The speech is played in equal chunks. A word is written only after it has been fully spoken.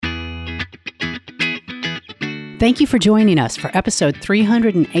Thank you for joining us for episode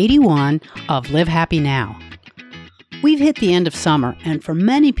 381 of Live Happy Now. We've hit the end of summer, and for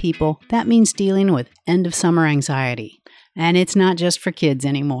many people, that means dealing with end of summer anxiety. And it's not just for kids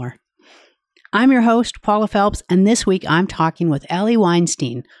anymore. I'm your host, Paula Phelps, and this week I'm talking with Ellie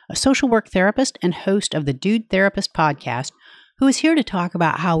Weinstein, a social work therapist and host of the Dude Therapist podcast, who is here to talk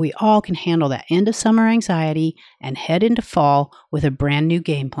about how we all can handle that end of summer anxiety and head into fall with a brand new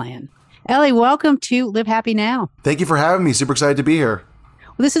game plan. Ellie, welcome to Live Happy Now. Thank you for having me. Super excited to be here.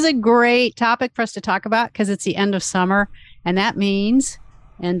 Well, this is a great topic for us to talk about because it's the end of summer, and that means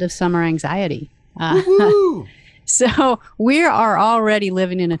end of summer anxiety. So we are already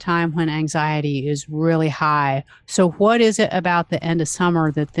living in a time when anxiety is really high. So what is it about the end of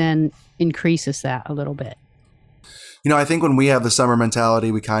summer that then increases that a little bit? You know, I think when we have the summer mentality,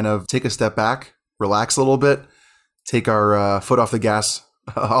 we kind of take a step back, relax a little bit, take our foot off the gas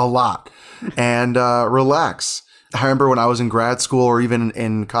a lot and relax. I remember when I was in grad school or even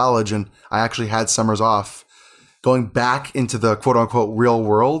in college and I actually had summers off, going back into the quote unquote real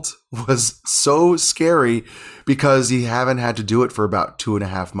world was so scary because you haven't had to do it for about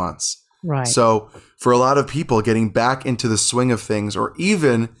 2.5 months. Right. So for a lot of people, getting back into the swing of things, or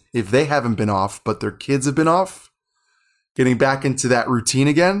even if they haven't been off, but their kids have been off, getting back into that routine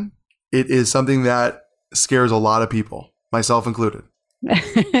again, it is something that scares a lot of people, myself included.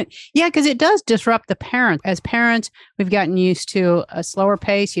 Yeah, because it does disrupt the parent. As parents, we've gotten used to a slower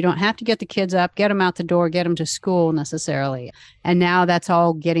pace. You don't have to get the kids up, get them out the door, get them to school necessarily. And now that's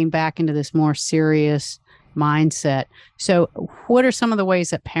all getting back into this more serious mindset. So what are some of the ways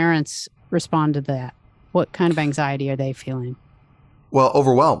that parents respond to that? What kind of anxiety are they feeling? Well,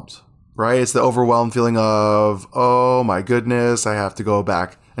 overwhelmed, right? It's the overwhelmed feeling of, oh my goodness, I have to go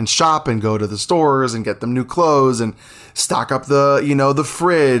back and shop and go to the stores and get them new clothes and stock up the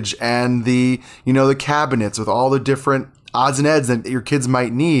fridge and the cabinets with all the different odds and ends that your kids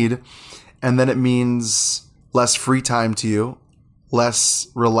might need. And then it means less free time to you, less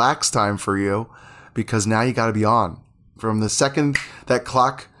relaxed time for you, because now you got to be on. From the second that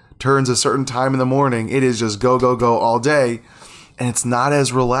clock turns a certain time in the morning, it is just go, go, go all day. And it's not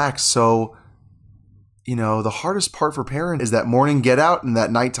as relaxed. So, the hardest part for parents is that morning get out and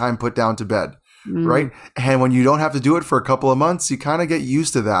that nighttime put down to bed, right? And when you don't have to do it for a couple of months, you kind of get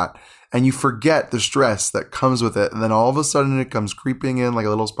used to that and you forget the stress that comes with it. And then all of a sudden it comes creeping in like a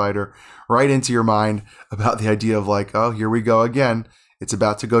little spider right into your mind about the idea of like, oh, here we go again. It's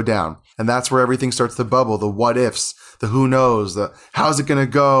about to go down. And that's where everything starts to bubble. The what ifs, the who knows, the how's it going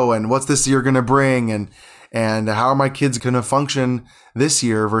to go and what's this year going to bring and how are my kids going to function this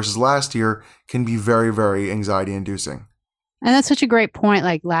year versus last year can be very, very anxiety inducing. And that's such a great point.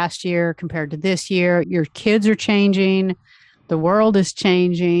 Like last year compared to this year, your kids are changing. The world is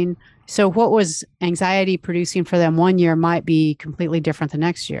changing. So what was anxiety producing for them one year might be completely different the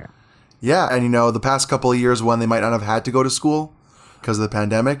next year. Yeah. And, the past couple of years when they might not have had to go to school because of the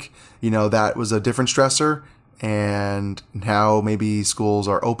pandemic, that was a different stressor. And now maybe schools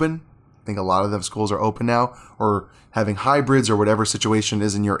are open. I think a lot of them schools are open now or having hybrids or whatever situation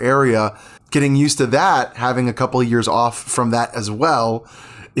is in your area. Getting used to that, having a couple of years off from that as well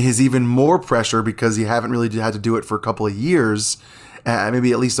is even more pressure because you haven't really had to do it for a couple of years,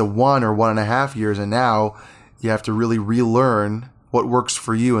 maybe at least 1 or 1.5 years. And now you have to really relearn what works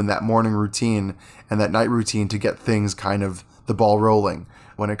for you in that morning routine and that night routine to get things kind of the ball rolling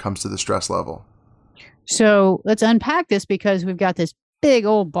when it comes to the stress level. So let's unpack this because we've got this big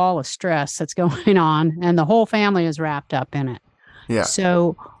old ball of stress that's going on and the whole family is wrapped up in it. Yeah.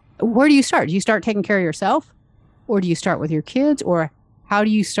 So where do you start? Do you start taking care of yourself or do you start with your kids or how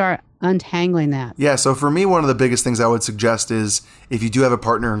do you start untangling that? Yeah. So for me, one of the biggest things I would suggest is if you do have a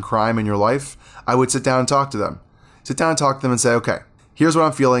partner in crime in your life, I would sit down and talk to them. Sit down and talk to them and say, okay, here's what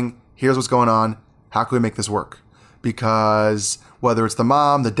I'm feeling. Here's what's going on. How can we make this work? Because whether it's the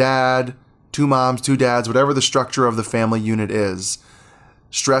mom, the dad, 2 moms, 2 dads, whatever the structure of the family unit is,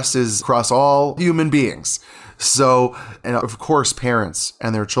 stress is across all human beings. So, and of course, parents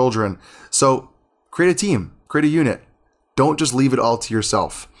and their children. So create a team, create a unit. Don't just leave it all to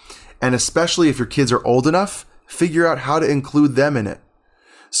yourself. And especially if your kids are old enough, figure out how to include them in it.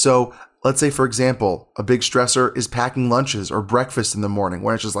 So let's say, for example, a big stressor is packing lunches or breakfast in the morning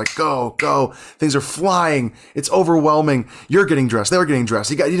where it's just like, go, go. Things are flying. It's overwhelming. You're getting dressed. They're getting dressed.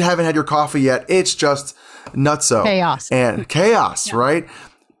 You haven't had your coffee yet. It's just nutso. Chaos. And chaos, Yeah. Right?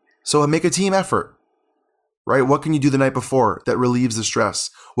 So make a team effort, right? What can you do the night before that relieves the stress?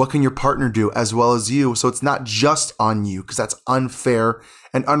 What can your partner do as well as you? So it's not just on you because that's unfair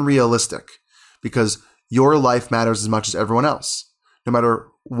and unrealistic because your life matters as much as everyone else, no matter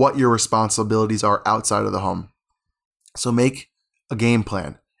what your responsibilities are outside of the home. So make a game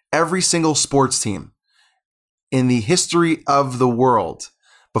plan. Every single sports team in the history of the world,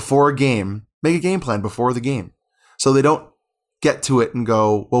 before a game, make a game plan before the game. So they don't get to it and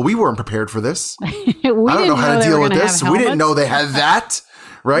go, well, we weren't prepared for this. I don't know how to deal with this. We didn't know they had that,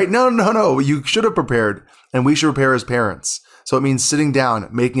 right? No. You should have prepared, and we should prepare as parents. So it means sitting down,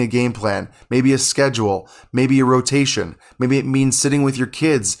 making a game plan, maybe a schedule, maybe a rotation. Maybe it means sitting with your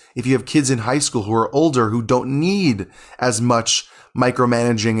kids. If you have kids in high school who are older, who don't need as much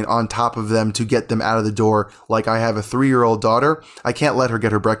micromanaging and on top of them to get them out of the door. Like I have a 3-year-old daughter. I can't let her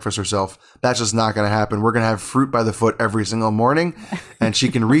get her breakfast herself. That's just not going to happen. We're going to have fruit by the foot every single morning and she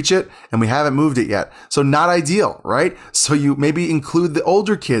can reach it and we haven't moved it yet. So not ideal, right? So you maybe include the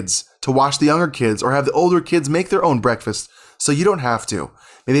older kids to watch the younger kids or have the older kids make their own breakfast so you don't have to.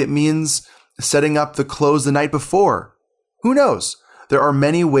 Maybe it means setting up the clothes the night before. Who knows? There are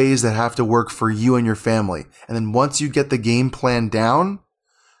many ways that have to work for you and your family. And then once you get the game plan down,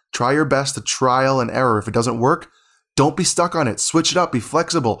 try your best to trial and error. If it doesn't work, don't be stuck on it. Switch it up. Be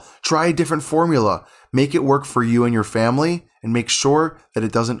flexible. Try a different formula. Make it work for you and your family and make sure that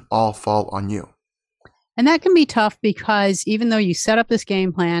it doesn't all fall on you. And that can be tough because even though you set up this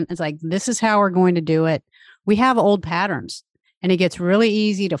game plan, it's like, this is how we're going to do it. We have old patterns and it gets really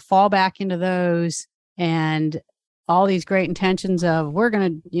easy to fall back into those and all these great intentions of we're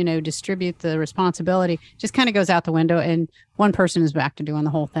going to, distribute the responsibility just kind of goes out the window and one person is back to doing the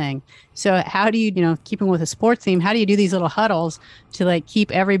whole thing. So how do you, keeping with a sports team, how do you do these little huddles to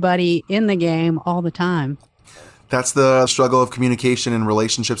keep everybody in the game all the time? That's the struggle of communication in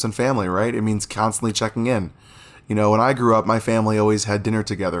relationships and family, right? It means constantly checking in. When I grew up, my family always had dinner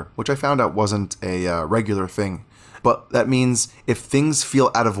together, which I found out wasn't a regular thing. But that means if things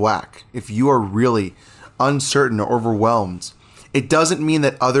feel out of whack, if you are really uncertain or overwhelmed, it doesn't mean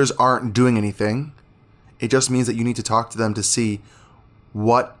that others aren't doing anything. It just means that you need to talk to them to see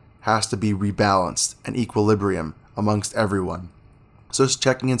what has to be rebalanced and equilibrium amongst everyone. So just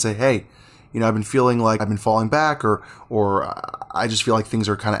checking in and say, hey, I've been feeling like I've been falling back or I just feel like things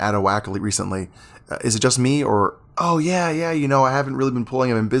are kind of out of whack recently. Is it just me? Or, oh yeah, I haven't really been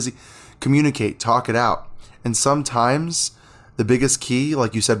pulling. I've been busy. Communicate, talk it out. And sometimes the biggest key,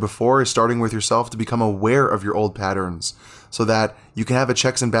 like you said before, is starting with yourself to become aware of your old patterns so that you can have a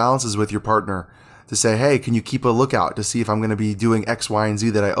checks and balances with your partner to say, hey, can you keep a lookout to see if I'm going to be doing X, Y, and Z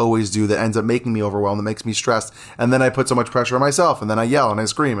that I always do that ends up making me overwhelmed, that makes me stressed. And then I put so much pressure on myself and then I yell and I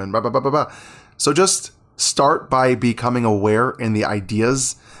scream and blah, blah, blah, blah, blah. So just start by becoming aware in the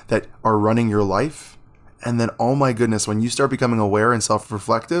ideas that are running your life. And then, oh my goodness, when you start becoming aware and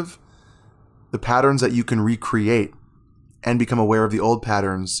self-reflective, the patterns that you can recreate and become aware of the old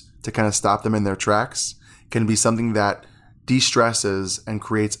patterns to kind of stop them in their tracks can be something that de-stresses and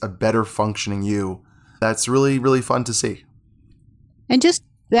creates a better functioning you. That's really, really fun to see. And just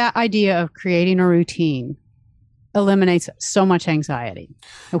that idea of creating a routine eliminates so much anxiety.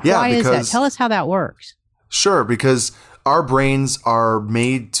 Why is that? Tell us how that works. Sure, because our brains are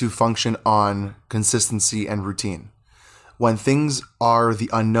made to function on consistency and routine. When things are the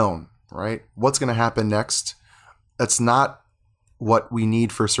unknown, right? What's going to happen next? That's not what we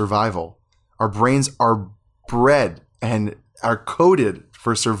need for survival. Our brains are bred and are coded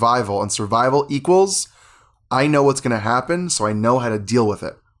for survival, and survival equals I know what's going to happen, so I know how to deal with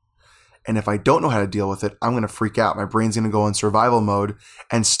it. And if I don't know how to deal with it, I'm going to freak out. My brain's going to go in survival mode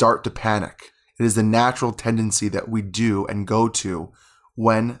and start to panic. It is the natural tendency that we do and go to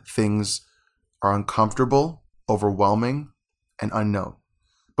when things are uncomfortable, overwhelming, and unknown.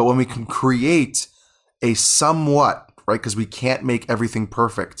 But when we can create a somewhat, right, because we can't make everything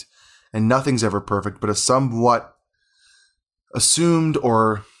perfect and nothing's ever perfect, but a somewhat assumed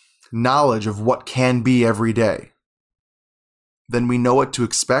or knowledge of what can be every day, then we know what to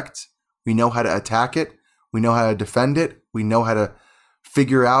expect. We know how to attack it. We know how to defend it. We know how to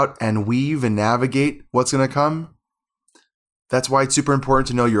figure out and weave and navigate what's going to come. That's why it's super important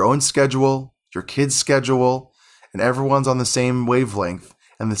to know your own schedule, your kids' schedule, and everyone's on the same wavelength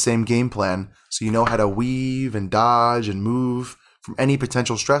and the same game plan, so you know how to weave and dodge and move from any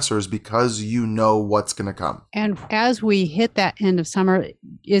potential stressors because you know what's going to come. And as we hit that end of summer,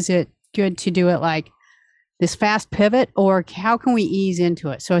 is it good to do it like this fast pivot, or how can we ease into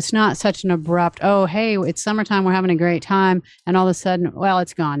it so it's not such an abrupt, oh, hey, it's summertime, we're having a great time, and all of a sudden, well,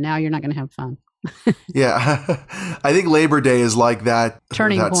 it's gone. Now you're not going to have fun. Yeah. I think Labor Day is like that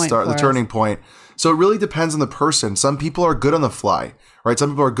turning point. So it really depends on the person. Some people are good on the fly, right?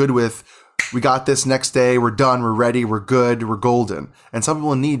 Some people are good with, we got this next day, we're done, we're ready, we're good, we're golden. And some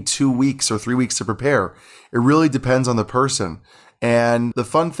people need 2 weeks or 3 weeks to prepare. It really depends on the person. And the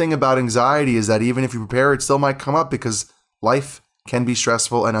fun thing about anxiety is that even if you prepare, it still might come up because life can be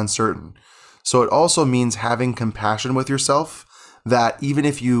stressful and uncertain. So it also means having compassion with yourself, that even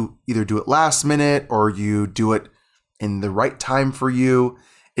if you either do it last minute or you do it in the right time for you,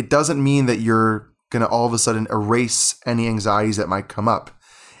 it doesn't mean that you're going to all of a sudden erase any anxieties that might come up.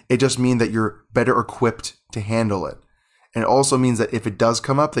 It just means that you're better equipped to handle it. And it also means that if it does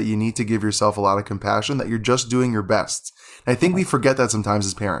come up, that you need to give yourself a lot of compassion, that you're just doing your best. And I think we forget that sometimes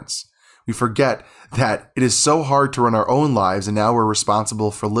as parents. We forget that it is so hard to run our own lives, and now we're responsible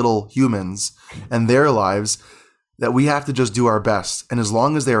for little humans and their lives, that we have to just do our best. And as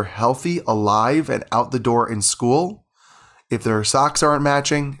long as they're healthy, alive, and out the door in school, if their socks aren't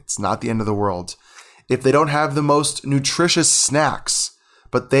matching, it's not the end of the world. If they don't have the most nutritious snacks,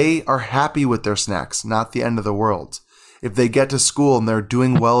 but they are happy with their snacks, not the end of the world. If they get to school and they're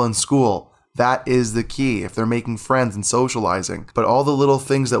doing well in school, that is the key. If they're making friends and socializing. But all the little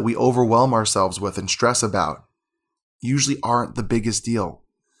things that we overwhelm ourselves with and stress about usually aren't the biggest deal.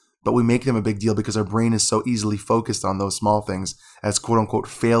 But we make them a big deal because our brain is so easily focused on those small things as quote unquote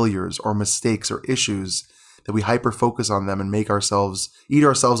failures or mistakes or issues that we hyper focus on them and eat ourselves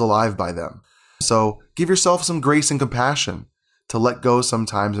alive by them. So give yourself some grace and compassion to let go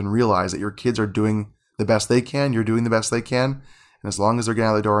sometimes and realize that your kids are doing the best they can. You're doing the best they can. And as long as they're getting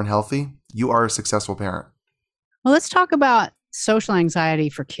out the door and healthy, you are a successful parent. Well, let's talk about social anxiety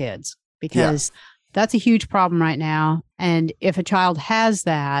for kids, because that's a huge problem right now. And if a child has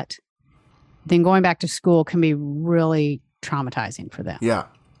that, then going back to school can be really traumatizing for them. Yeah.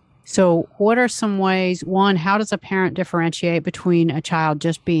 So what are some ways, one, how does a parent differentiate between a child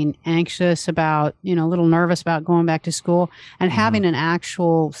just being anxious about, a little nervous about going back to school and having an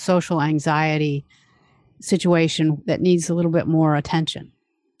actual social anxiety situation that needs a little bit more attention?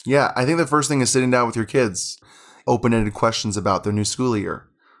 Yeah, I think the first thing is sitting down with your kids, open-ended questions about their new school year,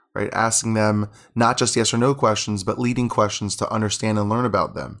 right? Asking them not just yes or no questions, but leading questions to understand and learn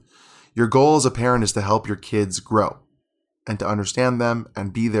about them. Your goal as a parent is to help your kids grow and to understand them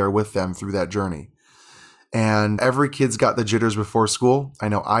and be there with them through that journey. And every kid's got the jitters before school. I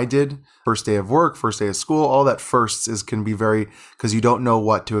know I did. First day of work, first day of school, all that firsts can be because you don't know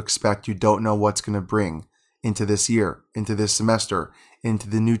what to expect. You don't know what's going to bring into this year, into this semester, into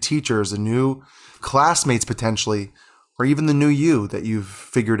the new teachers, the new classmates potentially, or even the new you that you've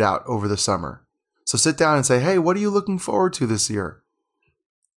figured out over the summer. So sit down and say, hey, what are you looking forward to this year?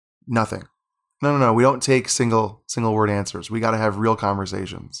 Nothing. No. We don't take single word answers. We got to have real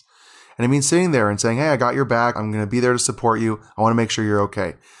conversations. And it means sitting there and saying, hey, I got your back. I'm going to be there to support you. I want to make sure you're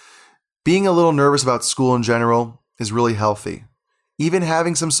okay. Being a little nervous about school in general is really healthy. Even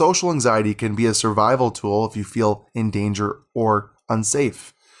having some social anxiety can be a survival tool if you feel in danger or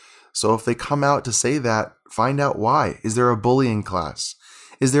unsafe. So if they come out to say that, find out why. Is there a bullying class?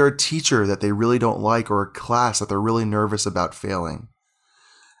 Is there a teacher that they really don't like or a class that they're really nervous about failing?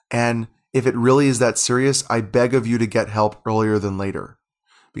 And if it really is that serious, I beg of you to get help earlier than later.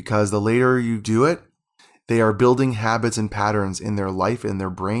 Because the later you do it, they are building habits and patterns in their life, in their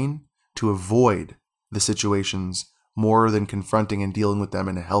brain, to avoid the situations more than confronting and dealing with them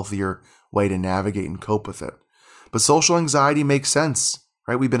in a healthier way to navigate and cope with it. But social anxiety makes sense,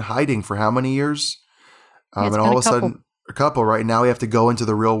 right? We've been hiding for how many years? And all of a sudden, a couple, right? Now we have to go into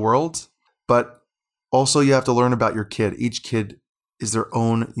the real world. But also you have to learn about your kid. Each kid is their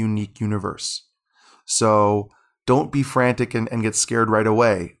own unique universe. So don't be frantic and get scared right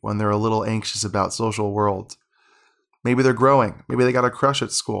away when they're a little anxious about social world. Maybe they're growing. Maybe they got a crush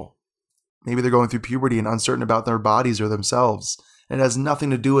at school. Maybe they're going through puberty and uncertain about their bodies or themselves. And it has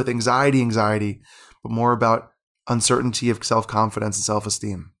nothing to do with anxiety, but more about uncertainty of self-confidence and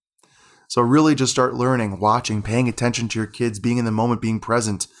self-esteem. So really just start learning, watching, paying attention to your kids, being in the moment, being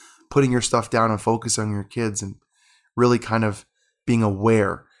present, putting your stuff down and focusing on your kids and really kind of being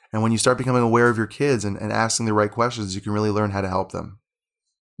aware. And when you start becoming aware of your kids and asking the right questions, you can really learn how to help them.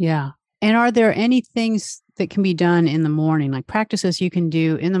 Yeah. And are there any things that can be done in the morning, like practices you can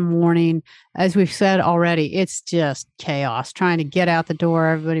do in the morning? As we've said already, it's just chaos trying to get out the door.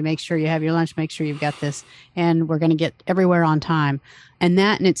 Everybody make sure you have your lunch, make sure you've got this, and we're going to get everywhere on time. And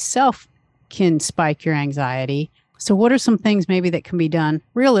that in itself can spike your anxiety. So what are some things maybe that can be done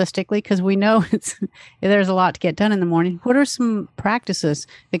realistically? Because we know there's a lot to get done in the morning. What are some practices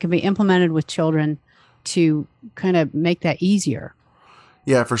that can be implemented with children to kind of make that easier?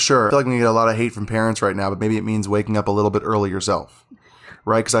 Yeah, for sure. I feel like we get a lot of hate from parents right now, but maybe it means waking up a little bit early yourself,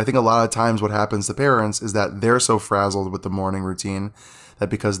 right? Because I think a lot of times what happens to parents is that they're so frazzled with the morning routine that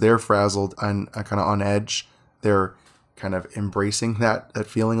because they're frazzled and kind of on edge, they're kind of embracing that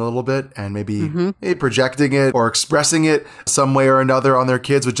feeling a little bit and maybe projecting it or expressing it some way or another on their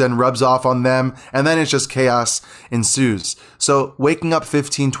kids, which then rubs off on them. And then it's just chaos ensues. So waking up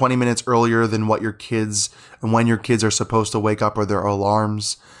 15, 20 minutes earlier than what your kids and when your kids are supposed to wake up or their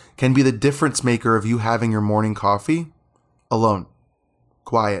alarms can be the difference maker of you having your morning coffee alone,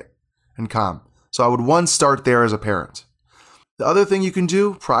 quiet, and calm. So I would start there as a parent. The other thing you can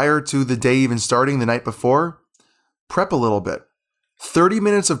do prior to the day even starting the night before, prep a little bit. 30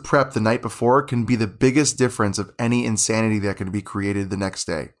 minutes of prep the night before can be the biggest difference of any insanity that can be created the next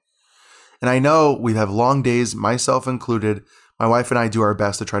day. And I know we have long days, myself included. My wife and I do our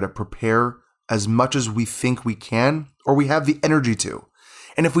best to try to prepare as much as we think we can or we have the energy to.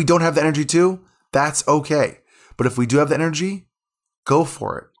 And if we don't have the energy to, that's okay. But if we do have the energy, go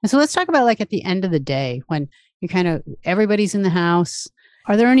for it. So let's talk about like at the end of the day when you everybody's in the house.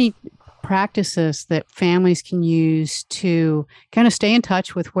 Are there any practices that families can use to kind of stay in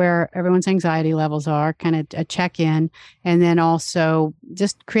touch with where everyone's anxiety levels are, kind of a check-in, and then also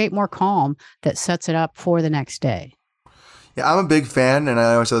just create more calm that sets it up for the next day? Yeah, I'm a big fan, and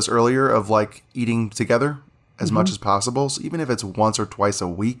I said this earlier, of like eating together as much as possible. So even if it's once or twice a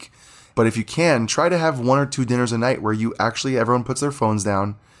week, but if you can, try to have 1 or 2 dinners a night where you actually, everyone puts their phones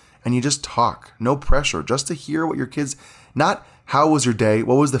down and you just talk. No pressure, just to hear what your kids, not how was your day,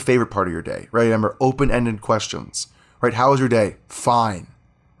 what was the favorite part of your day, right? Remember, open-ended questions, right? How was your day? Fine,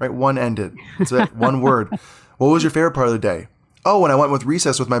 right? One-ended. That's it, one word. What was your favorite part of the day? Oh, when I went with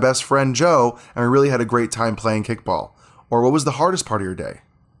recess with my best friend Joe and we really had a great time playing kickball. Or what was the hardest part of your day?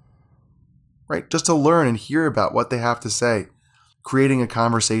 Right? Just to learn and hear about what they have to say, creating a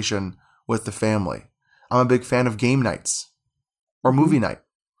conversation with the family. I'm a big fan of game nights or movie night,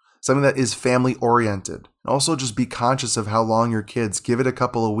 something that is family oriented. Also just be conscious of how long your kids, give it a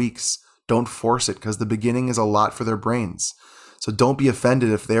couple of weeks. Don't force it because the beginning is a lot for their brains. So don't be offended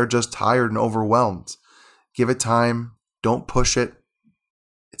if they're just tired and overwhelmed. Give it time. Don't push it.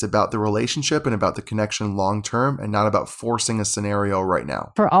 It's about the relationship and about the connection long term and not about forcing a scenario right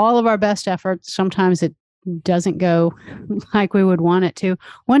now. For all of our best efforts, sometimes it doesn't go like we would want it to.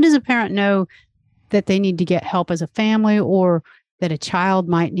 When does a parent know that they need to get help as a family or that a child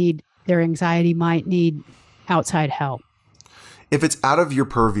might need, their anxiety might need outside help? If it's out of your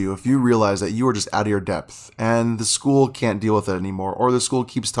purview, if you realize that you are just out of your depth and the school can't deal with it anymore, or the school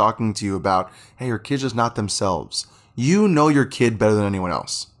keeps talking to you about, hey, your kid's just not themselves. You know your kid better than anyone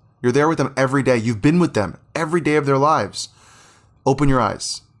else. You're there with them every day. You've been with them every day of their lives. Open your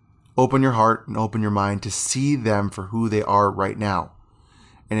eyes, open your heart, and open your mind to see them for who they are right now.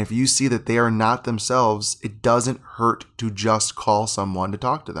 And if you see that they are not themselves, it doesn't hurt to just call someone to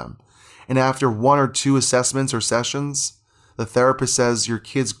talk to them. And after 1 or 2 assessments or sessions, the therapist says, your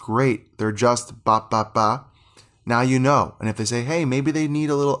kid's great. They're just ba, ba, ba. Now you know. And if they say, hey, maybe they need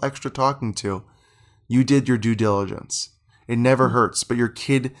a little extra talking to, you did your due diligence. It never hurts. But your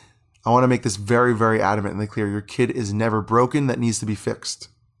kid, I want to make this very, very adamantly clear. Your kid is never broken that needs to be fixed.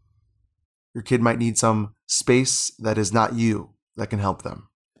 Your kid might need some space that is not you that can help them.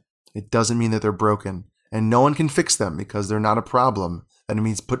 It doesn't mean that they're broken. And no one can fix them because they're not a problem that it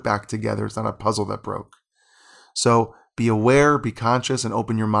means put back together. It's not a puzzle that broke. So be aware, be conscious, and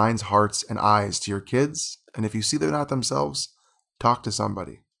open your minds, hearts, and eyes to your kids. And if you see they're not themselves, talk to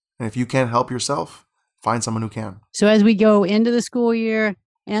somebody. And if you can't help yourself, find someone who can. So as we go into the school year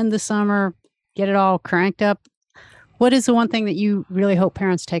and the summer, get it all cranked up, what is the one thing that you really hope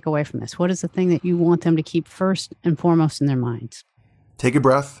parents take away from this? What is the thing that you want them to keep first and foremost in their minds? Take a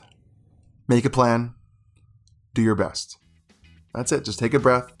breath, make a plan, do your best. That's it. Just take a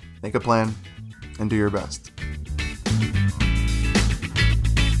breath, make a plan, and do your best.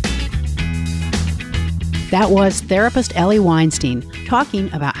 That was therapist Ellie Weinstein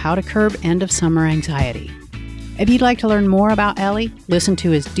talking about how to curb end of summer anxiety. If you'd like to learn more about Ellie, listen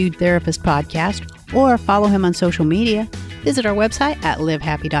to his Dude Therapist podcast, or follow him on social media, visit our website at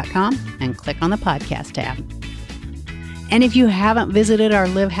livehappy.com and click on the podcast tab. And if you haven't visited our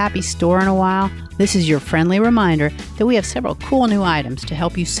Live Happy store in a while, this is your friendly reminder that we have several cool new items to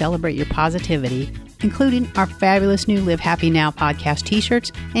help you celebrate your positivity, including our fabulous new Live Happy Now podcast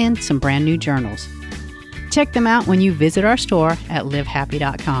t-shirts and some brand new journals. Check them out when you visit our store at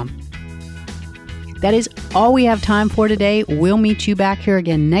livehappy.com. That is all we have time for today. We'll meet you back here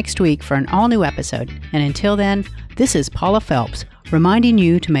again next week for an all-new episode. And until then, this is Paula Phelps, reminding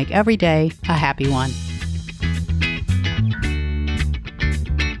you to make every day a happy one.